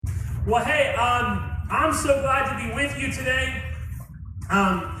Well, hey, I'm so glad to be with you today.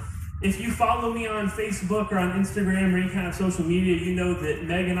 If you follow me on Facebook or on Instagram or any kind of social media, you know that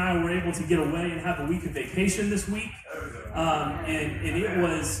Meg and I were able to get away and have a week of vacation this week, and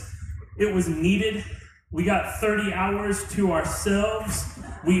it was needed. We got 30 hours to ourselves.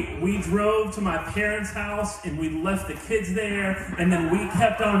 We drove to my parents' house and we left the kids there, and then we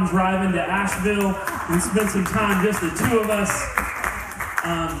kept on driving to Asheville and spent some time, just the two of us.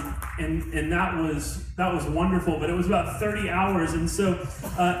 And that was wonderful, but it was about 30 hours. And so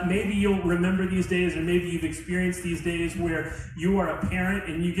maybe you'll remember these days, or maybe you've experienced these days where you are a parent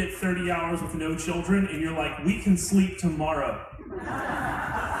and you get 30 hours with no children and you're like, we can sleep tomorrow.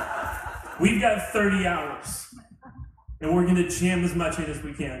 We've got 30 hours and we're going to jam as much in as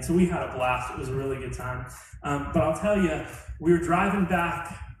we can. So we had a blast. It was a really good time. But I'll tell you, we were driving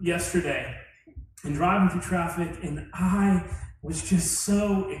back yesterday and driving through traffic, and I was just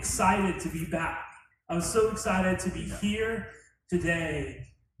so excited to be back. I was so excited to be here today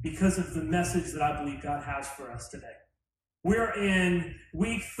because of the message that I believe God has for us today. We're in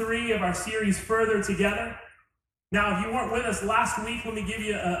week 3 of our series, Further Together. Now, if you weren't with us last week, let me give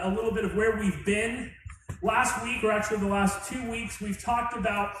you a little bit of where we've been. Last week, or actually the last 2 weeks, we've talked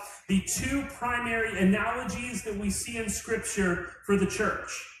about the 2 primary analogies that we see in Scripture for the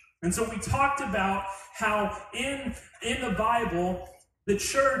church. And so we talked about how in the Bible, the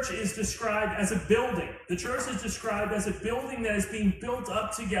church is described as a building. The church is described as a building that is being built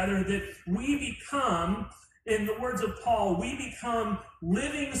up together, that we become, in the words of Paul, we become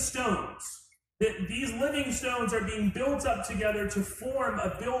living stones. That these living stones are being built up together to form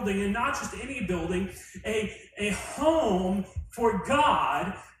a building, and not just any building, a home for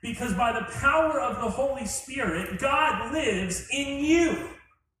God, because by the power of the Holy Spirit, God lives in you.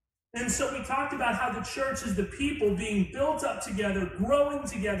 And so we talked about how the church is the people being built up together, growing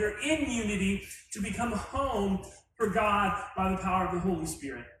together in unity to become a home for God by the power of the Holy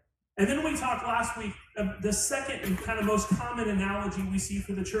Spirit. And then we talked last week, the second and kind of most common analogy we see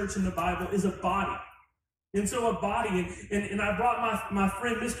for the church in the Bible is a body. And so a body, and I brought my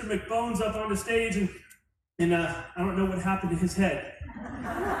friend Mr. McBones up on the stage, and I don't know what happened to his head.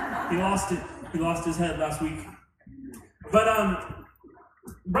 He lost it. He lost his head last week. But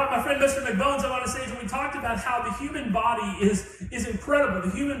brought my friend Mr. McBones up on the stage, and we talked about how the human body is incredible.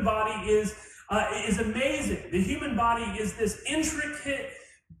 The human body is amazing. The human body is this intricate,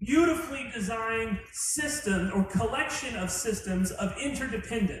 beautifully designed system or collection of systems of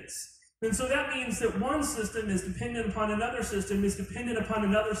interdependence. And so that means that one system is dependent upon another system, is dependent upon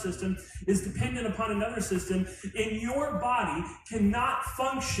another system, is dependent upon another system, and your body cannot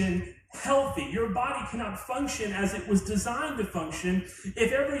function healthy. Your body cannot function as it was designed to function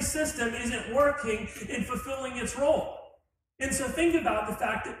if every system isn't working and fulfilling its role. And so think about the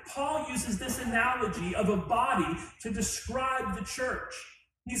fact that Paul uses this analogy of a body to describe the church.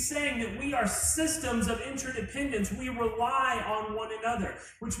 He's saying that we are systems of interdependence. We rely on one another,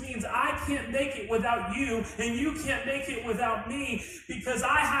 which means I can't make it without you, and you can't make it without me, because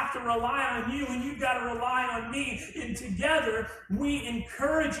I have to rely on you, and you've got to rely on me. And together, we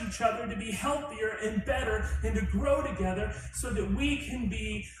encourage each other to be healthier and better and to grow together so that we can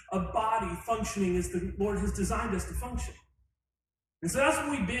be a body functioning as the Lord has designed us to function. And so that's what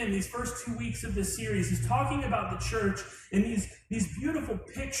we've been these first 2 weeks of this series, is talking about the church and these beautiful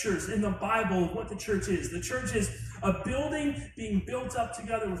pictures in the Bible of what the church is. The church is a building being built up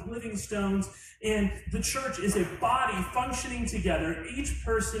together with living stones, and the church is a body functioning together, each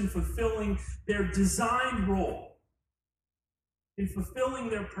person fulfilling their designed role and fulfilling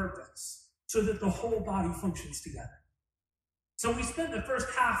their purpose so that the whole body functions together. So we spent the first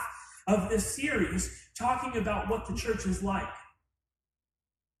half of this series talking about what the church is like.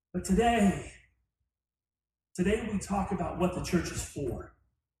 But today we talk about what the church is for.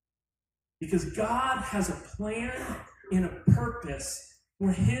 Because God has a plan and a purpose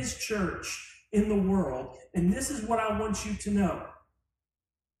for his church in the world. And this is what I want you to know.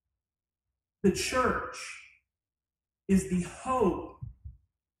 The church is the hope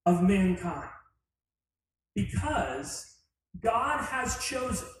of mankind. Because God has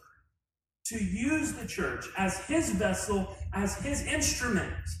chosen to use the church as his vessel, as his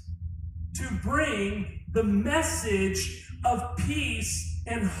instrument, to bring the message of peace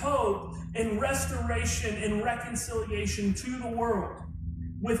and hope and restoration and reconciliation to the world.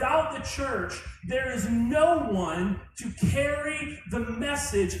 Without the church, there is no one to carry the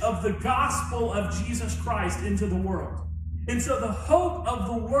message of the gospel of Jesus Christ into the world. And so the hope of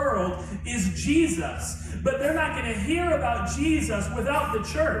the world is Jesus. But they're not going to hear about Jesus without the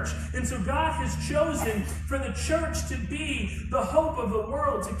church. And so God has chosen for the church to be the hope of the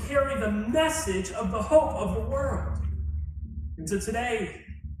world, to carry the message of the hope of the world. And so today,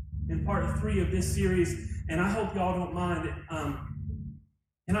 in part 3 of this series, and I hope y'all don't mind,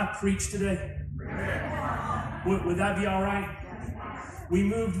 can I preach today? Would that be all right? We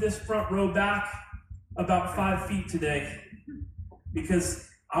moved this front row back about 5 feet today because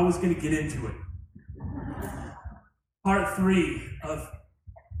I was going to get into it. Part 3 of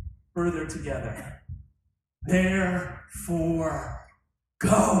Further Together. Therefore,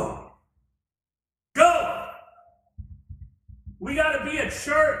 go. Go! We got to be a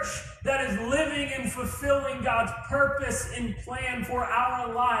church that is living and fulfilling God's purpose and plan for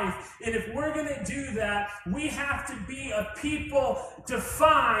our life. And if we're going to do that, we have to be a people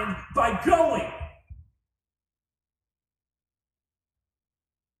defined by going.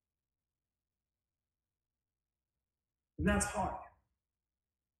 And that's hard.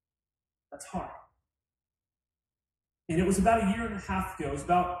 That's hard. And it was about 1.5 years ago, it was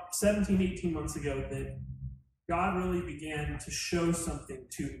about 17, 18 months ago that God really began to show something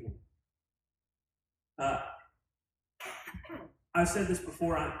to me. I've said this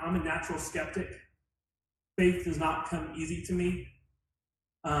before, I'm a natural skeptic. Faith does not come easy to me.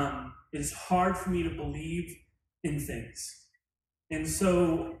 It is hard for me to believe in things. And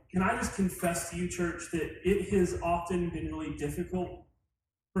so, can I just confess to you, church, that it has often been really difficult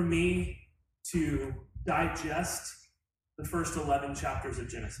for me to digest the first 11 chapters of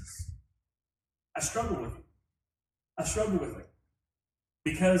Genesis. I struggle with it. I struggle with it.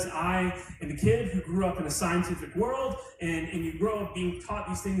 Because I am a kid who grew up in a scientific world, and you grow up being taught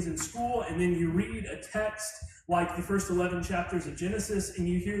these things in school, and then you read a text like the first 11 chapters of Genesis, and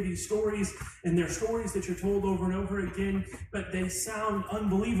you hear these stories, and they're stories that you're told over and over again, but they sound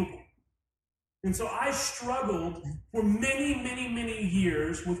unbelievable. And so I struggled for many, many, many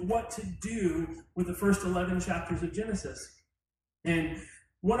years with what to do with the first 11 chapters of Genesis. And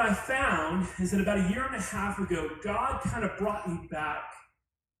what I found is that about 1.5 years ago, God kind of brought me back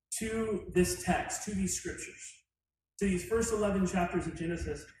to this text, to these scriptures, to these first 11 chapters of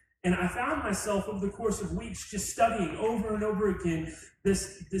Genesis. And I found myself over the course of weeks just studying over and over again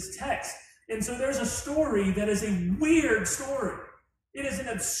this text. And so there's a story that is a weird story. It is an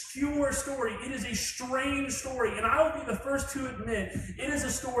obscure story. It is a strange story. And I will be the first to admit, it is a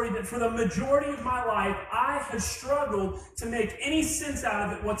story that for the majority of my life, I have struggled to make any sense out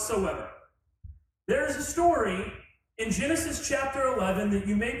of it whatsoever. There is a story in Genesis chapter 11 that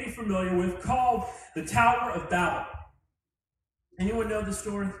you may be familiar with called the Tower of Babel. Anyone know the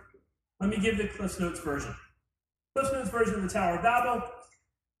story? Let me give the Cliff Notes version. Cliff Notes version of the Tower of Babel.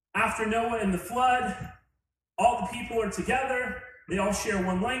 After Noah and the flood, all the people are together. They all share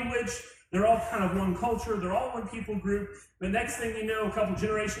one language. They're all kind of one culture. They're all one people group. The next thing you know, a couple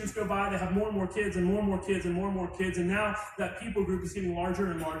generations go by. They have more and more kids and more and more kids and more and more kids. And now that people group is getting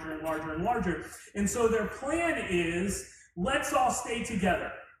larger and larger and larger and larger. And so their plan is, let's all stay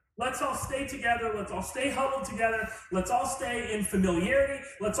together. Let's all stay together. Let's all stay huddled together. Let's all stay in familiarity.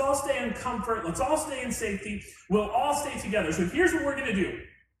 Let's all stay in comfort. Let's all stay in safety. We'll all stay together. So here's what we're going to do.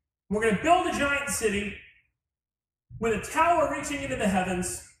 We're going to build a giant city with a tower reaching into the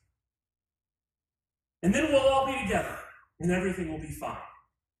heavens, and then we'll all be together, and everything will be fine.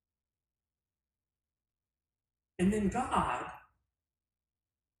 And then God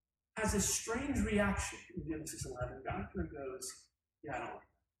has a strange reaction in Genesis 11. God kind of goes, yeah, I don't like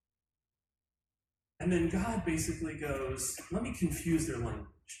that. And then God basically goes, let me confuse their language.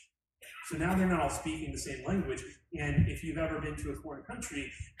 So now they're not all speaking the same language, and if you've ever been to a foreign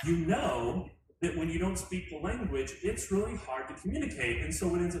country, you know that when you don't speak the language, it's really hard to communicate. And so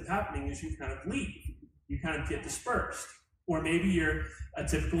what ends up happening is you kind of leave. You kind of get dispersed. Or maybe you're a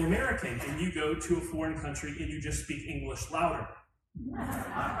typical American and you go to a foreign country and you just speak English louder.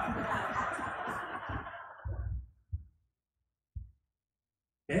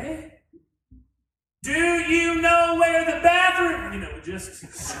 Okay? Do you know where the bathroom?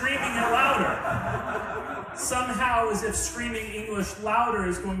 Just screaming it louder. Somehow, as if screaming English louder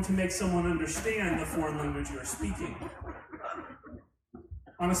is going to make someone understand the foreign language you're speaking.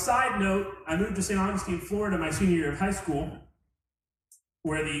 On a side note, I moved to St. Augustine, Florida, my senior year of high school,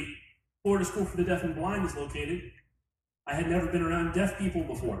 where the Florida School for the Deaf and Blind is located. I had never been around deaf people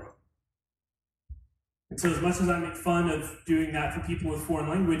before. And so as much as I make fun of doing that for people with foreign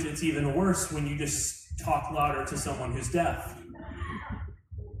language, it's even worse when you just talk louder to someone who's deaf.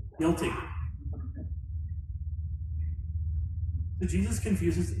 Guilty.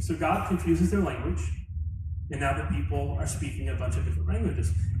 So God confuses their language. And now the people are speaking a bunch of different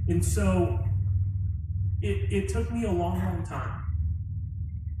languages. And so it took me a long, long time.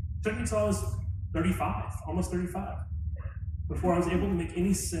 It took me until I was 35, almost 35, before I was able to make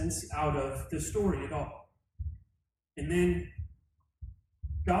any sense out of this story at all. And then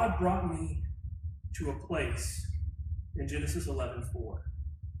God brought me to a place in Genesis 11:4.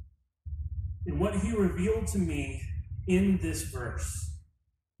 And what he revealed to me in this verse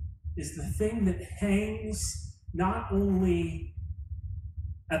is the thing that hangs not only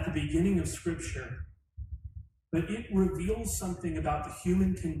at the beginning of Scripture, but it reveals something about the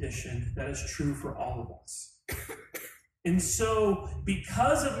human condition that is true for all of us. And so,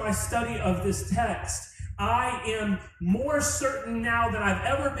 because of my study of this text, I am more certain now than I've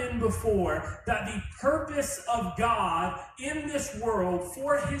ever been before that the purpose of God in this world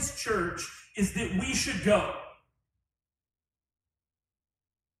for his church is that we should go.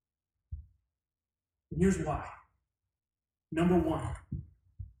 And here's why. Number one,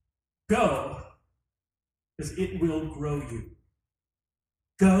 go because it will grow you.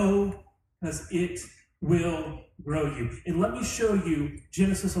 Go because it will grow you. And let me show you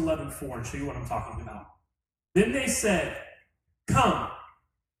Genesis 11:4 and show you what I'm talking about. Then they said, "Come,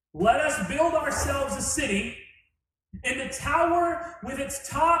 let us build ourselves a city and a tower with its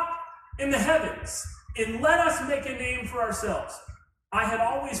top in the heavens, and let us make a name for ourselves." I had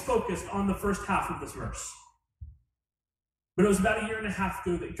always focused on the first half of this verse. But it was about a year and a half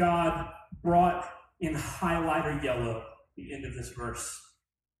ago that God brought in highlighter yellow the end of this verse.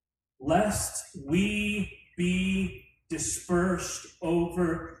 Lest we be dispersed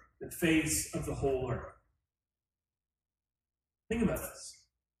over the face of the whole earth. Think about this.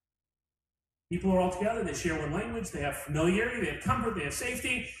 People are all together, they share one language, they have familiarity, they have comfort, they have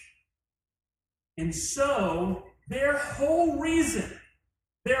safety. And so, their whole reason,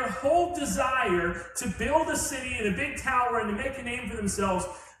 their whole desire to build a city and a big tower and to make a name for themselves,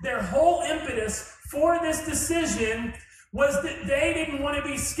 their whole impetus for this decision was that they didn't want to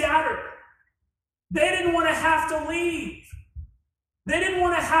be scattered. They didn't want to have to leave. They didn't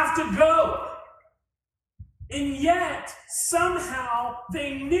want to have to go. And yet, somehow,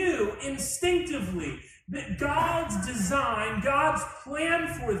 they knew instinctively that God's design, God's plan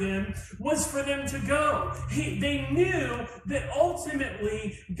for them was for them to go. They knew that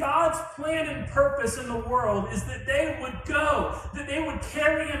ultimately God's plan and purpose in the world is that they would go, that they would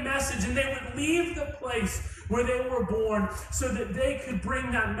carry a message, and they would leave the place where they were born so that they could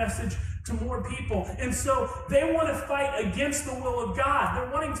bring that message to more people. And so they want to fight against the will of God. They're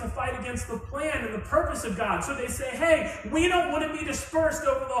wanting to fight against the plan and the purpose of God. So they say, hey, we don't want to be dispersed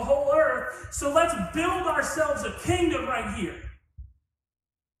over the whole earth, so let's build ourselves a kingdom right here.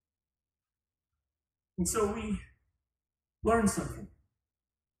 And so we learn something.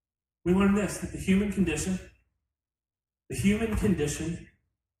 We learn this, that the human condition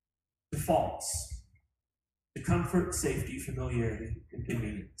defaults to comfort, safety, familiarity, and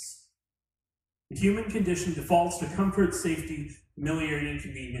convenience. The human condition defaults to comfort, safety, familiarity, and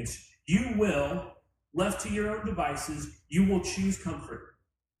convenience. You will, left to your own devices, you will choose comfort.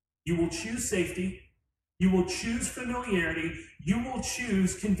 You will choose safety. You will choose familiarity. You will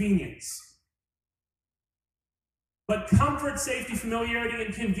choose convenience. But comfort, safety, familiarity,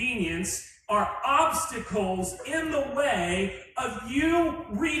 and convenience are obstacles in the way of you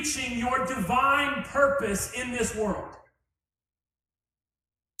reaching your divine purpose in this world.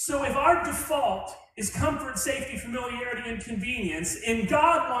 So if our default is comfort, safety, familiarity, and convenience, and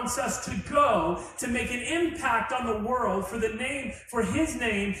God wants us to go to make an impact on the world for his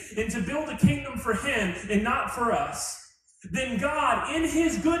name, and to build a kingdom for him and not for us, then God, in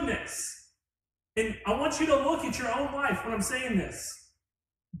his goodness, and I want you to look at your own life when I'm saying this,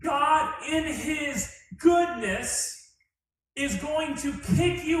 God, in his goodness, is going to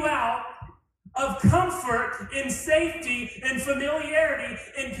kick you out of comfort and safety and familiarity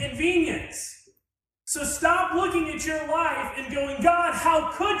and convenience. So stop looking at your life and going, God,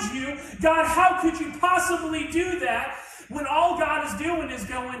 how could you? God, how could you possibly do that? When all God is doing is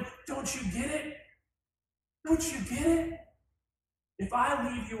going, don't you get it? Don't you get it? If I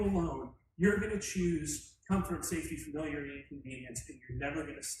leave you alone, you're going to choose comfort, safety, familiarity, and convenience, and you're never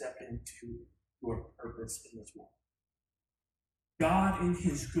going to step into your purpose in this world. God, in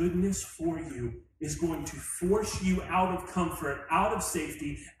his goodness for you, is going to force you out of comfort, out of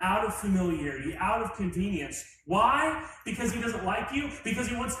safety, out of familiarity, out of convenience. Why? Because he doesn't like you? Because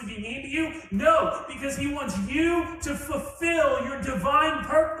he wants to be mean to you? No, because he wants you to fulfill your divine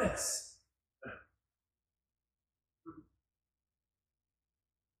purpose.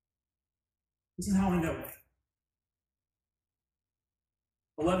 This is how I know it.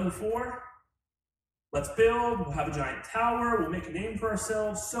 11:4, Let's build, we'll have a giant tower, we'll make a name for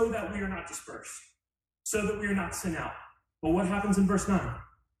ourselves so that we are not dispersed, so that we are not sent out. But what happens in verse 9?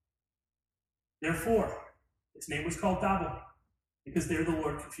 Therefore, its name was called Babel, because there the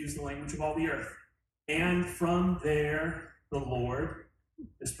Lord confused the language of all the earth. And from there the Lord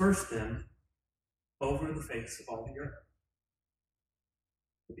dispersed them over the face of all the earth.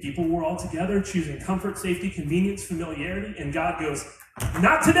 The people were all together, choosing comfort, safety, convenience, familiarity, and God goes,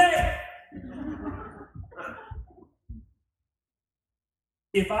 not today!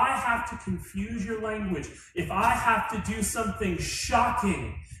 If I have to confuse your language, if I have to do something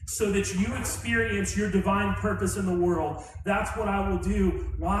shocking so that you experience your divine purpose in the world, that's what I will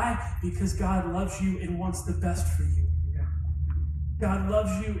do. Why? Because God loves you and wants the best for you. God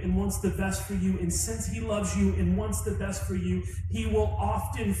loves you and wants the best for you. And since he loves you and wants the best for you, he will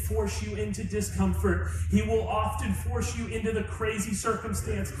often force you into discomfort. He will often force you into the crazy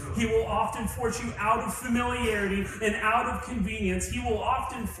circumstance. He will often force you out of familiarity and out of convenience. He will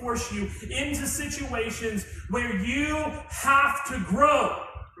often force you into situations where you have to grow.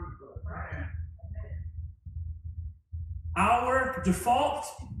 Our default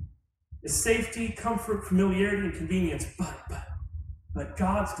is safety, comfort, familiarity, and convenience. But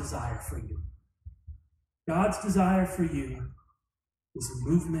God's desire for you, God's desire for you is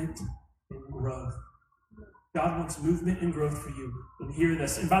movement and growth. God wants movement and growth for you. And hear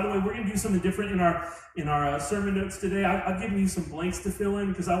this. And by the way, we're going to do something different in our sermon notes today. I've given you some blanks to fill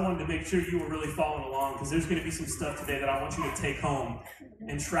in because I wanted to make sure you were really following along, because there's going to be some stuff today that I want you to take home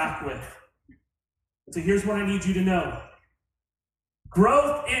and track with. So here's what I need you to know.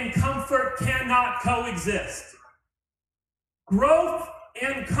 Growth and comfort cannot coexist. Growth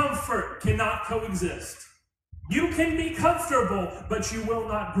and comfort cannot coexist. You can be comfortable, but you will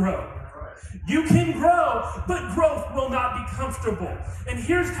not grow. You can grow, but growth will not be comfortable. And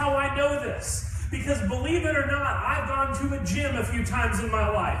here's how I know this. Because believe it or not, I've gone to a gym a few times in my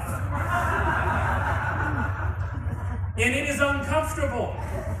life. And it is uncomfortable.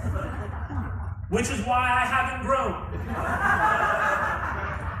 Which is why I haven't grown.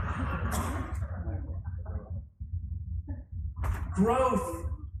 Growth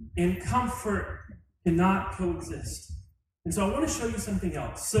and comfort cannot coexist. And so I want to show you something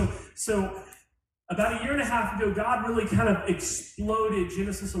else. So about a year and a half ago, God really kind of exploded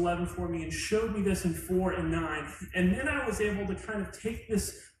Genesis 11 for me and showed me this in 4 and 9. And then I was able to kind of take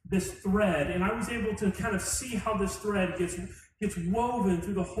this thread, and I was able to kind of see how this thread gets woven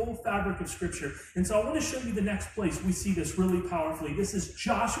through the whole fabric of Scripture. And so I want to show you the next place we see this really powerfully. This is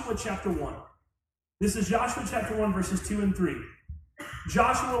Joshua chapter 1. This is Joshua chapter 1, verses 2 and 3.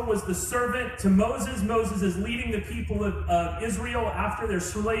 Joshua was the servant to Moses. Moses is leading the people of Israel after their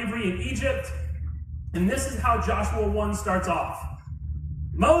slavery in Egypt. And this is how Joshua 1 starts off.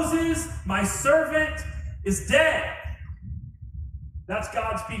 Moses, my servant, is dead. That's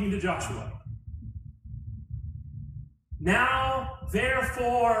God speaking to Joshua. Now,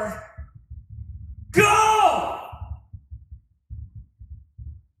 therefore, go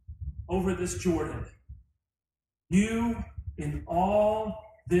over this Jordan, you and all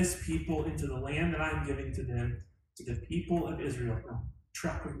this people, into the land that I am giving to them, to the people of Israel. Now,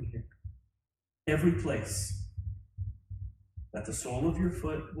 track with me here. Every place that the sole of your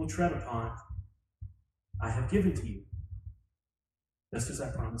foot will tread upon, I have given to you, just as I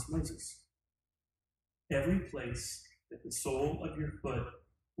promised Moses. Every place that the sole of your foot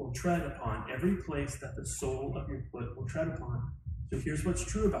will tread upon, every place that the sole of your foot will tread upon. So here's what's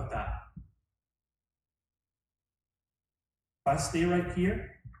true about that. If I stay right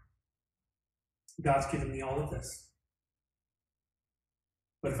here, God's given me all of this.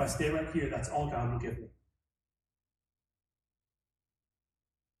 But if I stay right here, that's all God will give me.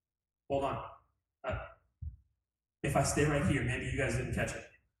 Hold on. If I stay right here, maybe you guys didn't catch it.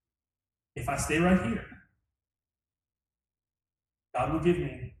 If I stay right here, God will give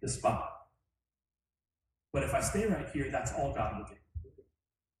me the spot. But if I stay right here, that's all God will give me.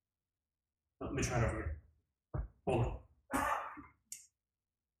 Let me try it over here. Hold on.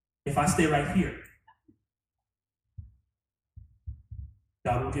 If I stay right here,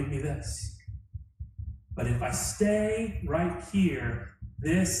 God will give me this. But if I stay right here,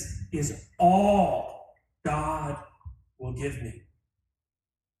 this is all God will give me.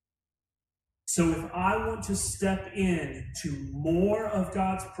 So if I want to step into more of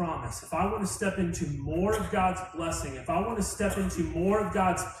God's promise, if I want to step into more of God's blessing, if I want to step into more of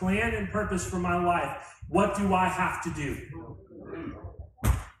God's plan and purpose for my life, what do I have to do?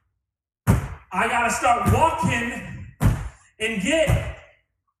 I got to start walking and get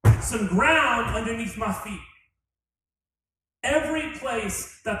some ground underneath my feet. Every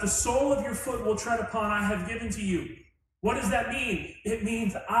place that the sole of your foot will tread upon, I have given to you. What does that mean? It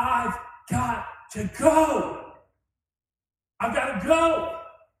means I've got to go. I've got to go.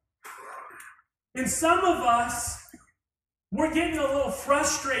 And some of us, we're getting a little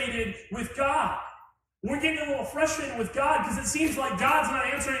frustrated with God. We're getting a little frustrated with God because it seems like God's not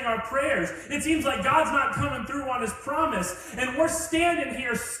answering our prayers. It seems like God's not coming through on his promise. And we're standing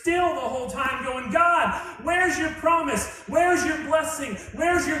here still the whole time going, God, where's your promise? Where's your blessing?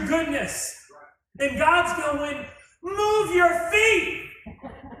 Where's your goodness? And God's going, move your feet.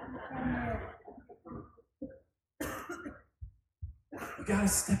 You got to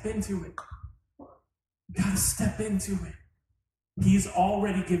step into it. You got to step into it. He's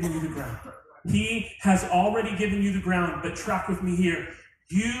already given you the ground. He has already given you the ground, but track with me here.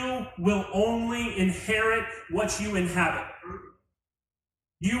 You will only inherit what you inhabit.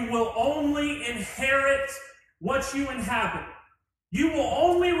 You will only inherit what you inhabit. You will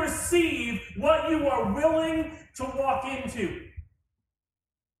only receive what you are willing to walk into.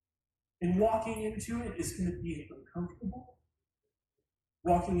 And walking into it is going to be uncomfortable.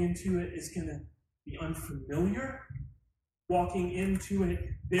 Walking into it is going to be unfamiliar. Walking into it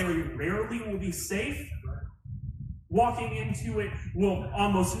very rarely will be safe. Walking into it will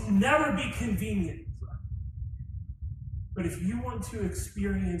almost never be convenient. But if you want to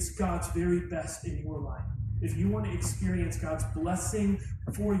experience God's very best in your life, if you want to experience God's blessing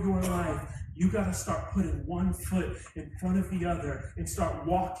for your life, you got to start putting one foot in front of the other and start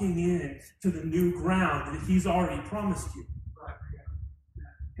walking in to the new ground that he's already promised you.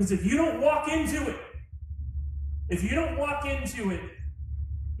 Because if you don't walk into it,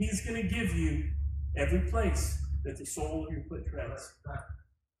 he's going to give you every place that the sole of your foot treads.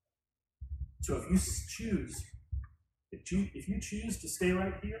 So if you choose to stay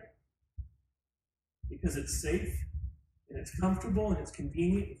right here, because it's safe, and it's comfortable, and it's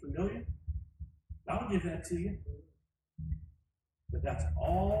convenient and familiar, I'll give that to you. But that's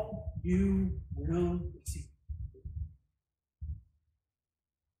all you will receive.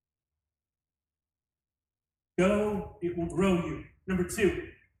 Go, it will grow you. Number 2,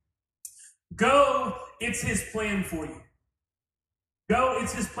 go, it's his plan for you. Go,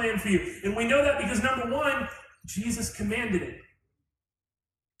 it's his plan for you. And we know that because, number 1, Jesus commanded it.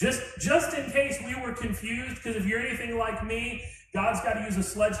 Just in case we were confused, because if you're anything like me, God's got to use a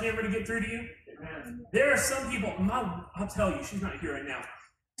sledgehammer to get through to you. Amen. There are some people, I'll tell you, she's not here right now.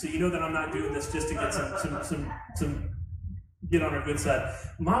 So you know that I'm not doing this just to get some get on our good side.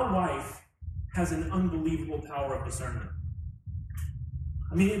 My wife has an unbelievable power of discernment.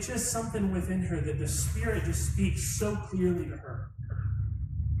 I mean, it's just something within her that the Spirit just speaks so clearly to her.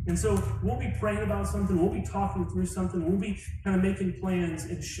 And so we'll be praying about something, we'll be talking through something, we'll be kind of making plans,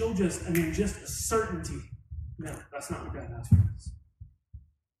 and she'll just a certainty. No, that's not what God has for us.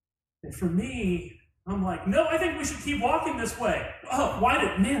 And for me, I'm like, no, I think we should keep walking this way. Oh,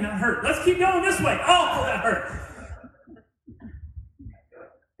 man, that hurt. Let's keep going this way. Oh, that hurt.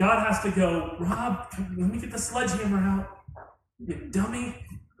 God has to go, Rob, let me get the sledgehammer out. You dummy.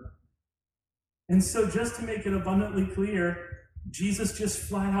 And so just to make it abundantly clear, Jesus just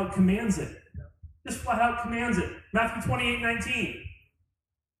flat out commands it. Just flat out commands it. Matthew 28:19.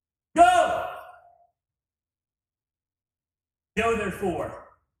 Go! Go therefore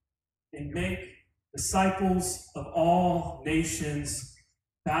and make disciples of all nations,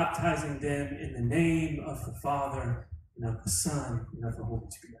 baptizing them in the name of the Father and of the Son and of the Holy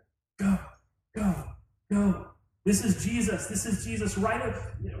Spirit. Go, go, go. This is Jesus. This is Jesus right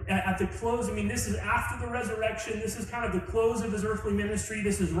at the close. I mean, this is after the resurrection. This is kind of the close of his earthly ministry.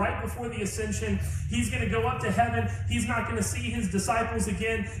 This is right before the ascension. He's going to go up to heaven. He's not going to see his disciples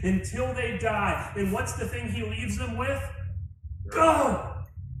again until they die. And what's the thing he leaves them with? Go!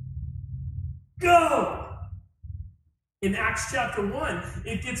 Go! In Acts chapter 1,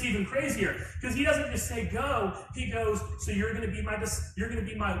 it gets even crazier because he doesn't just say go. He goes, so you're going to be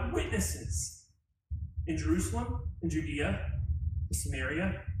my witnesses. In Jerusalem, in Judea, in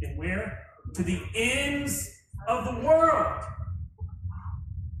Samaria, and where? To the ends of the world.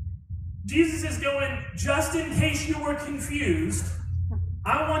 Jesus is going, just in case you were confused,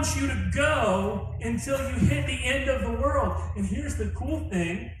 I want you to go until you hit the end of the world. And here's the cool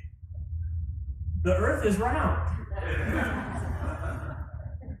thing. The earth is round.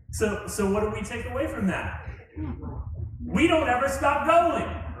 So what do we take away from that? We don't ever stop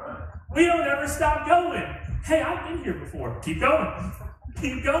going. We don't ever stop going. Hey, I've been here before. Keep going.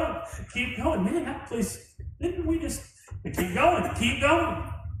 Keep going. Keep going. Man, that place, didn't we just keep going? Keep going.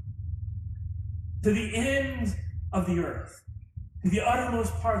 To the end of the earth. To the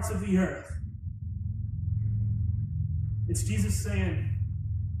uttermost parts of the earth. It's Jesus saying,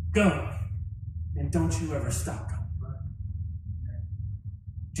 go, and don't you ever stop going.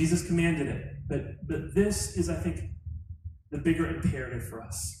 Jesus commanded it, but this is, I think, the bigger imperative for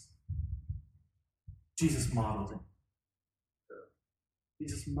us. Jesus modeled it.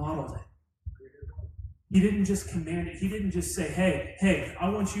 Jesus modeled it. He didn't just command it. He didn't just say, hey, I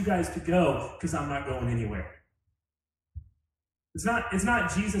want you guys to go because I'm not going anywhere. It's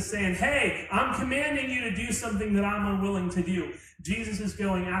not Jesus saying, hey, I'm commanding you to do something that I'm unwilling to do. Jesus is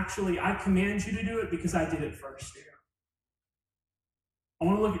going, actually, I command you to do it because I did it first. I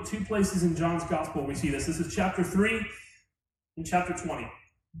want to look at two places in John's gospel where we see this. This is chapter 3 and chapter 20.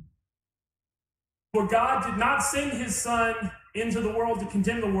 For God did not send his Son into the world to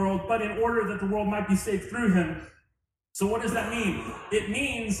condemn the world, but in order that the world might be saved through him. So what does that mean? It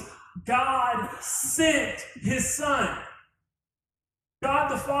means God sent his Son.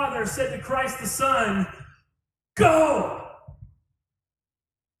 God the Father said to Christ the Son, go,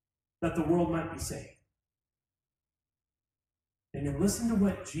 that the world might be saved. And then listen to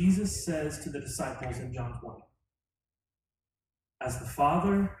what Jesus says to the disciples in John 20. As the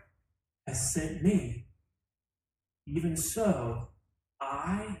Father has sent me, even so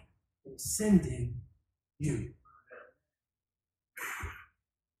I am sending you.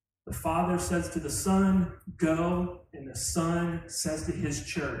 The Father says to the Son, go, and the Son says to his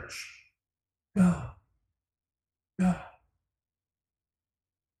church, go, go.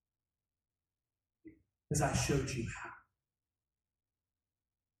 Because I showed you how.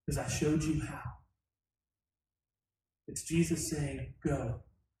 Because I showed you how. It's Jesus saying, go.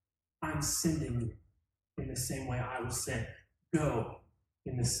 I'm sending you in the same way I was sent. Go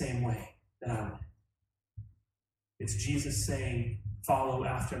in the same way that I went. It's Jesus saying, follow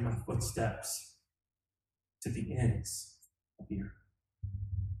after my footsteps to the ends of the earth.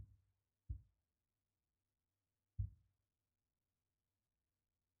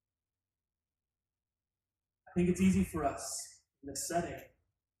 I think it's easy for us in this setting to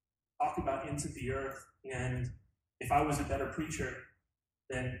talk about ends of the earth, and if I was a better preacher,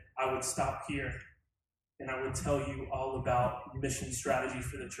 then I would stop here and I would tell you all about mission strategy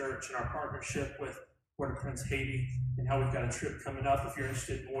for the church and our partnership with Port-au-Prince, Haiti, and how we've got a trip coming up. If you're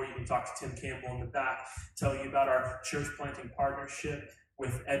interested in more, you can talk to Tim Campbell in the back, tell you about our church planting partnership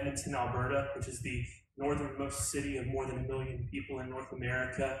with Edmonton, Alberta, which is the northernmost city of more than 1 million people in North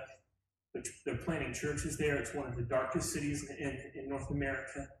America. They're planting churches there. It's one of the darkest cities in North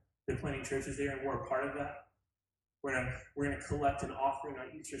America. They're planting churches there, and we're a part of that. We're gonna collect an offering on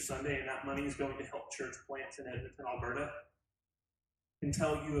Easter Sunday, and that money is going to help church plants in Edmonton, Alberta. And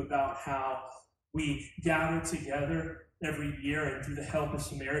tell you about how we gather together every year, and through the help of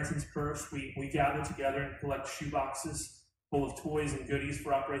Samaritan's Purse, we gather together and collect shoeboxes full of toys and goodies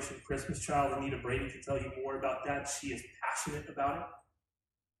for Operation Christmas Child. Anita Brady can tell you more about that. She is passionate about it.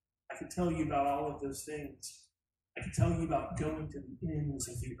 I can tell you about all of those things. I can tell you about going to the ends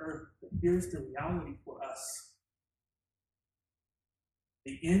of the earth. But here's the reality for us.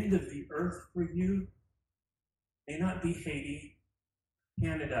 The end of the earth for you may not be Haiti,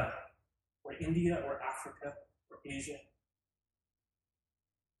 Canada, or India, or Africa, or Asia.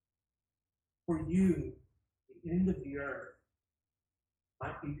 For you, the end of the earth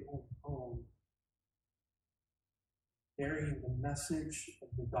might be going home, carrying the message of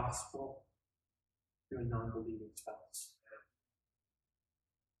the gospel to a non-believing spouse.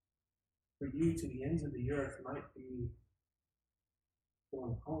 For you, to the ends of the earth might be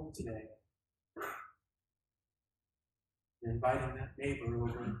going home today and inviting that neighbor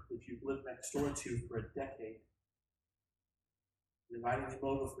over that you've lived next door to for a decade, and inviting them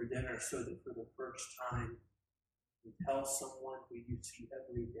over for dinner so that for the first time you tell someone who you see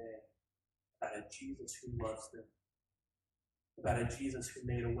every day about a Jesus who loves them, about a Jesus who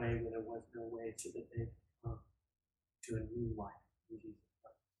made a way where there was no way, so that they can come to a new life in Jesus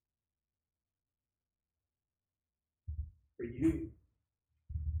Christ. For you,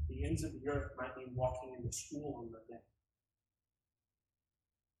 the ends of the earth might mean walking into school on Monday,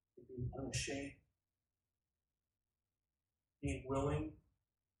 being unashamed, being willing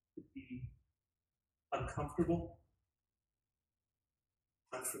to be uncomfortable,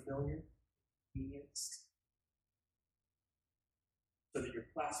 unfamiliar, experienced, so that your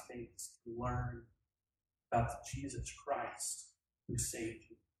classmates can learn about the Jesus Christ who saved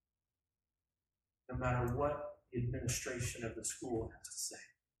you, no matter what the administration of the school has to say.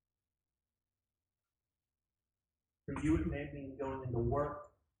 For you, it may mean going into work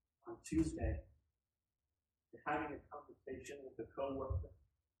on Tuesday and having a conversation with a coworker,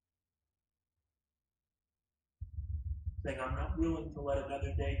 saying, I'm not willing to let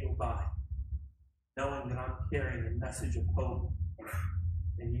another day go by knowing that I'm carrying a message of hope,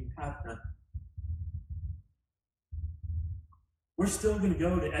 and you have none. We're still going to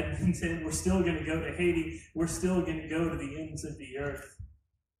go to Edmonton. We're still going to go to Haiti. We're still going to go to the ends of the earth.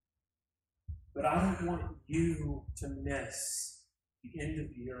 But I don't want you to miss the end of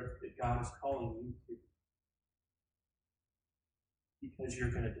the earth that God is calling you to. Because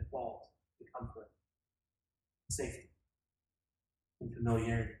you're going to default to comfort, safety, and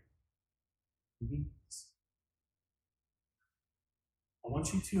familiarity. I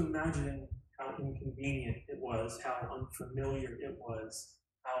want you to imagine how inconvenient it was, how unfamiliar it was,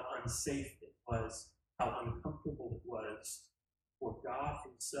 how unsafe it was, how uncomfortable it was for God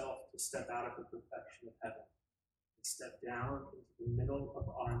himself to step out of the perfection of heaven and step down into the middle of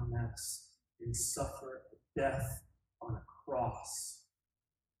our mess and suffer death on a cross,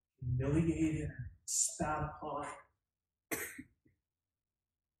 humiliated, spat upon.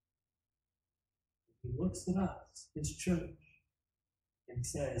 He looks at us, his church, and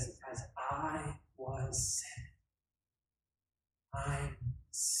says, as I was sent, I'm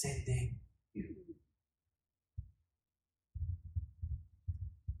sending you.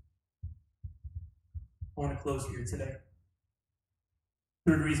 I want to close here today.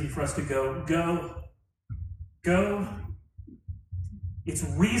 Third reason for us to go. Go. It's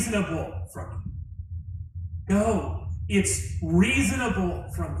reasonable from you. Go. It's reasonable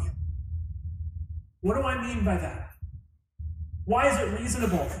from you. What do I mean by that? Why is it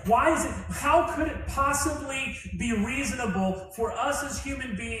reasonable? How could it possibly be reasonable for us as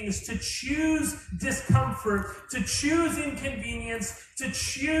human beings to choose discomfort, to choose inconvenience, to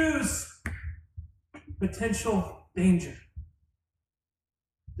choose potential danger,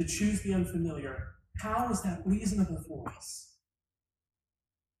 to choose the unfamiliar? How is that reasonable for us?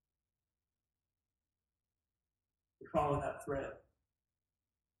 We follow that thread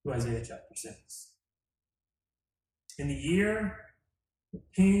to Isaiah chapter 6. In the year that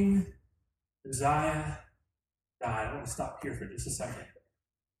King Uzziah died, I want to stop here for just a second.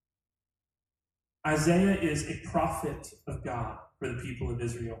 Isaiah is a prophet of God for the people of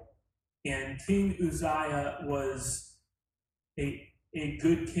Israel. And King Uzziah was a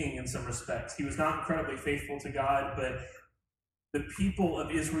good king in some respects. He was not incredibly faithful to God, but the people of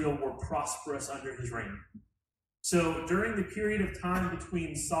Israel were prosperous under his reign. So during the period of time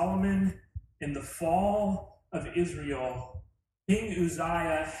between Solomon and the fall of Israel, King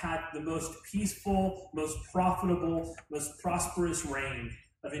Uzziah had the most peaceful, most profitable, most prosperous reign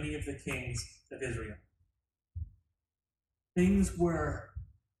of any of the kings of Israel. Things were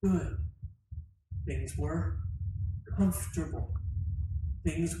good. Things were comfortable.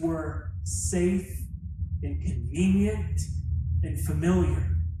 Things were safe and convenient and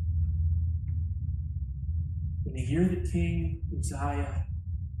familiar. In the year that King Uzziah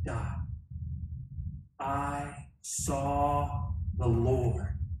died, I saw the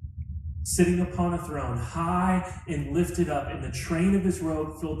Lord sitting upon a throne, high and lifted up, and the train of his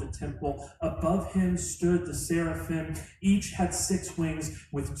robe filled the temple. Above him stood the seraphim. Each had 6 wings.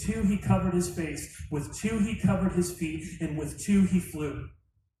 With 2 he covered his face, with 2 he covered his feet, and with 2 he flew.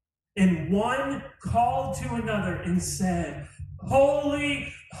 And one called to another and said,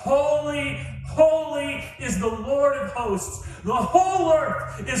 Holy, holy, holy is the Lord of hosts. The whole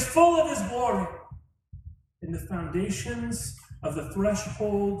earth is full of his glory. And the foundations of the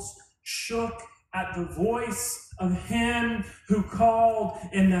thresholds shook at the voice of him who called,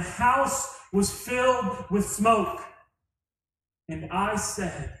 and the house was filled with smoke. And I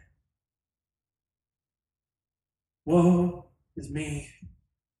said, Woe is me,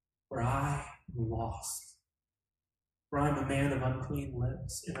 for I am lost. For I am a man of unclean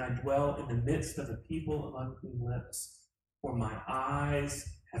lips, and I dwell in the midst of a people of unclean lips. For my eyes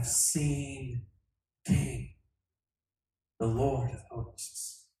have seen King, the Lord of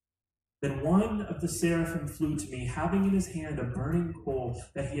hosts. Then one of the seraphim flew to me, having in his hand a burning coal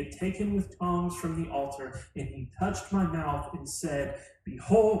that he had taken with tongs from the altar, and he touched my mouth and said,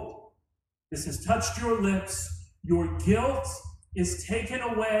 Behold, this has touched your lips. Your guilt is taken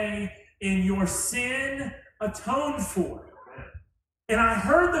away, and your sin atoned for. And I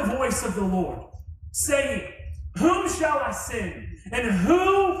heard the voice of the Lord saying, Whom shall I send? And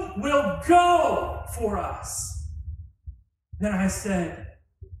who will go for us? Then I said,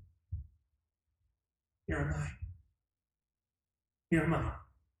 Here am I. Here am I.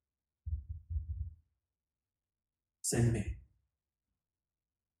 Send me.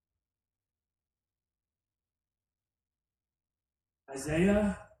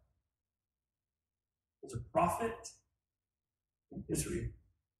 Isaiah was a prophet in Israel.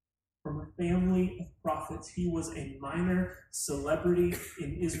 from a family of prophets. He was a minor celebrity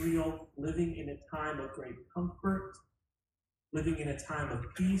in Israel, living in a time of great comfort, living in a time of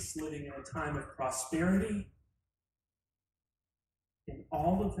peace, living in a time of prosperity. And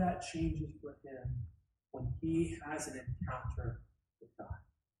all of that changes for him when he has an encounter with God.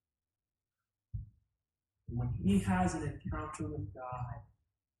 And when he has an encounter with God,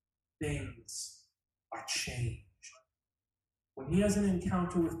 things are changed. When he has an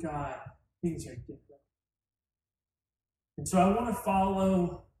encounter with God, things are different. And so I want to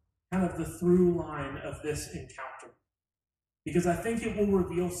follow kind of the through line of this encounter, because I think it will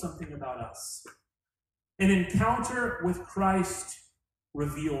reveal something about us. An encounter with Christ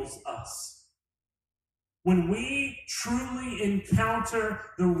reveals us. When we truly encounter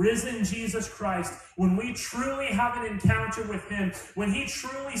the risen Jesus Christ, when we truly have an encounter with him, when he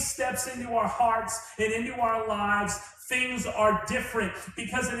truly steps into our hearts and into our lives, things are different,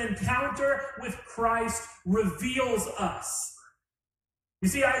 because an encounter with Christ reveals us. You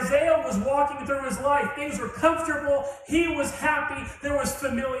see, Isaiah was walking through his life. Things were comfortable. He was happy. There was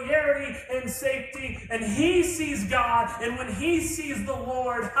familiarity and safety. And he sees God. And when he sees the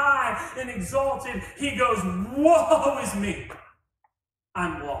Lord high and exalted, he goes, woe is me.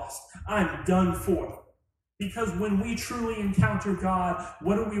 I'm lost. I'm done for. Because when we truly encounter God,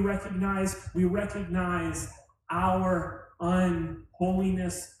 what do we recognize? We recognize our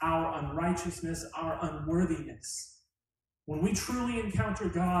unholiness, our unrighteousness, our unworthiness. When we truly encounter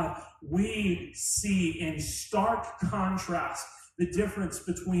God, we see in stark contrast the difference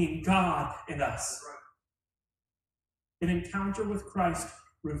between God and us. An encounter with Christ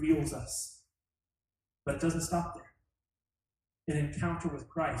reveals us, but it doesn't stop there. An encounter with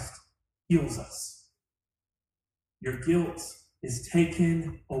Christ heals us. Your guilt is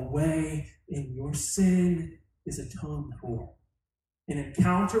taken away and your sin is atoned for. An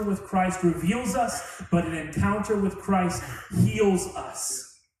encounter with Christ reveals us, but an encounter with Christ heals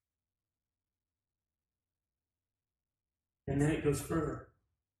us. And then it goes further.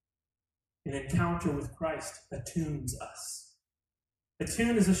 An encounter with Christ attunes us.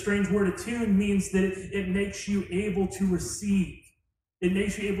 Attune is a strange word. Attune means that it makes you able to receive. It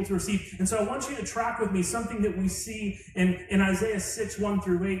makes you able to receive. And so I want you to track with me something that we see in Isaiah 6, 1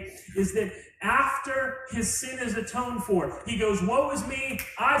 through 8, is that after his sin is atoned for, he goes, woe is me,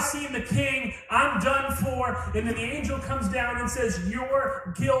 I've seen the king, I'm done for. And then the angel comes down and says,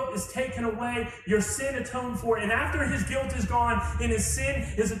 your guilt is taken away, your sin atoned for. And after his guilt is gone and his sin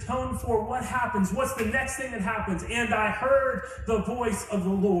is atoned for, what happens? What's the next thing that happens? And I heard the voice of the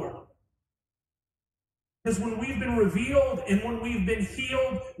Lord. Because when we've been revealed and when we've been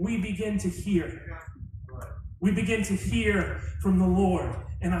healed, we begin to hear. We begin to hear from the Lord.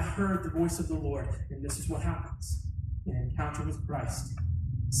 And I heard the voice of the Lord. And this is what happens. An encounter with Christ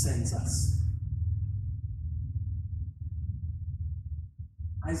sends us.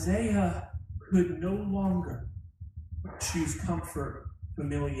 Isaiah could no longer choose comfort,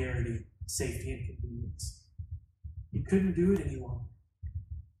 familiarity, safety, and convenience. He couldn't do it any longer.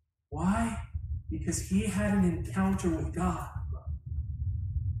 Why? Because he had an encounter with God.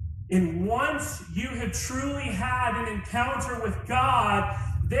 And once you have truly had an encounter with God,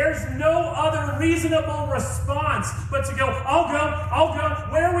 there's no other reasonable response but to go, I'll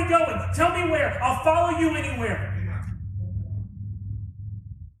go. Where are we going? Tell me where. I'll follow you anywhere.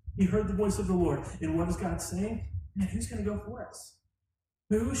 He heard the voice of the Lord. And what is God saying? Man, who's going to go for us?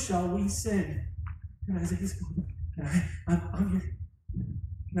 Who shall we send? And Isaiah's going, I'm here.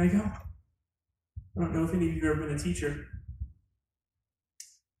 Can I go? I don't know if any of you have ever been a teacher.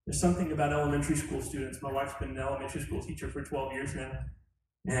 There's something about elementary school students. My wife's been an elementary school teacher for 12 years now.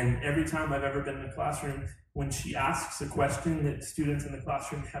 And every time I've ever been in the classroom, when she asks a question that students in the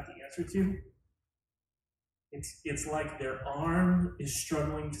classroom have the answer to, it's like their arm is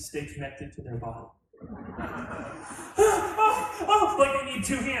struggling to stay connected to their body. Like they need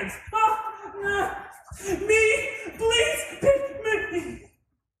two hands. Me, please, pick me.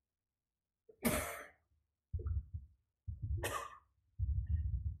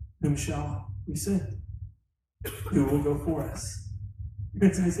 Whom shall we send? Who will go for us?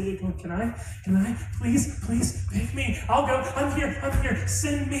 It's Isaiah going, can I? Please, pick me. I'll go. I'm here.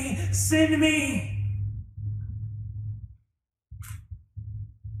 Send me.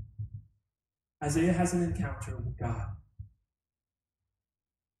 Isaiah has an encounter with God.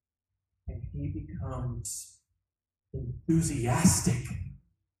 And he becomes enthusiastic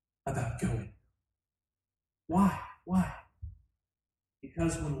about going. Why?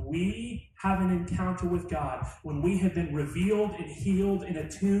 Because when we have an encounter with God, when we have been revealed and healed and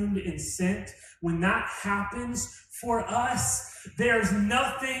attuned and sent, when that happens for us, there's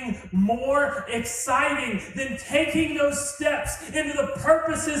nothing more exciting than taking those steps into the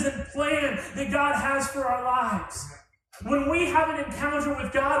purposes and plan that God has for our lives. When we have an encounter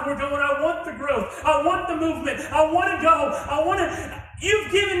with God, we're going, I want the growth. I want the movement. I want to go.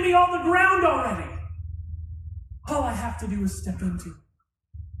 You've given me all the ground already. All I have to do is step into it.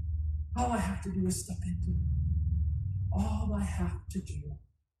 All I have to do is step into it. All I have to do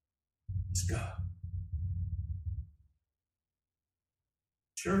is go.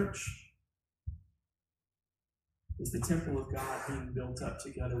 Church is the temple of God being built up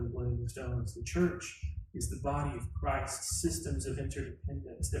together with living stones. The church is the body of Christ, systems of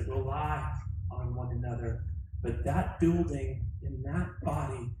interdependence that rely on one another. But that building and that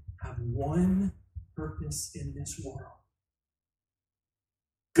body have one purpose in this world.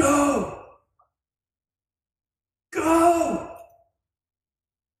 Go! Go!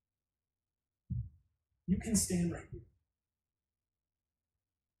 You can stand right here.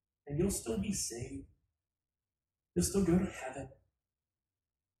 And you'll still be saved. You'll still go to heaven.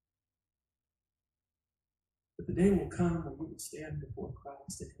 But the day will come when you will stand before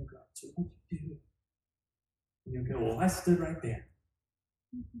Christ and he'll go, so what did you do? And you'll go, well, I stood right there.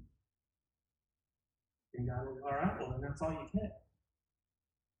 And God will go, all right, well, then that's all you get.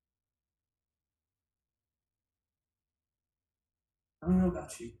 I don't know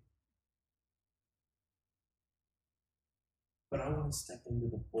about you, but I want to step into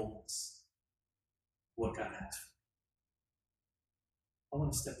the fullness of what God has for me. I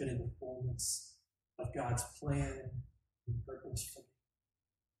want to step into the fullness of God's plan and purpose for me.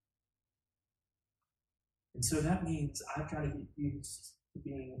 And so that means I've got to get used to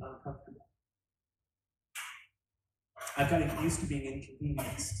being uncomfortable. I've got to get used to being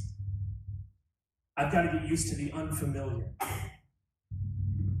inconvenienced. I've got to get used to the unfamiliar.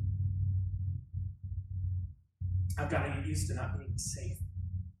 I've got to get used to not being safe.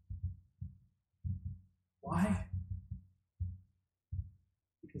 Why?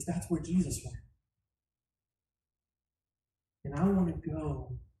 Because that's where Jesus went. And I want to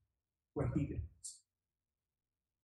go where he goes.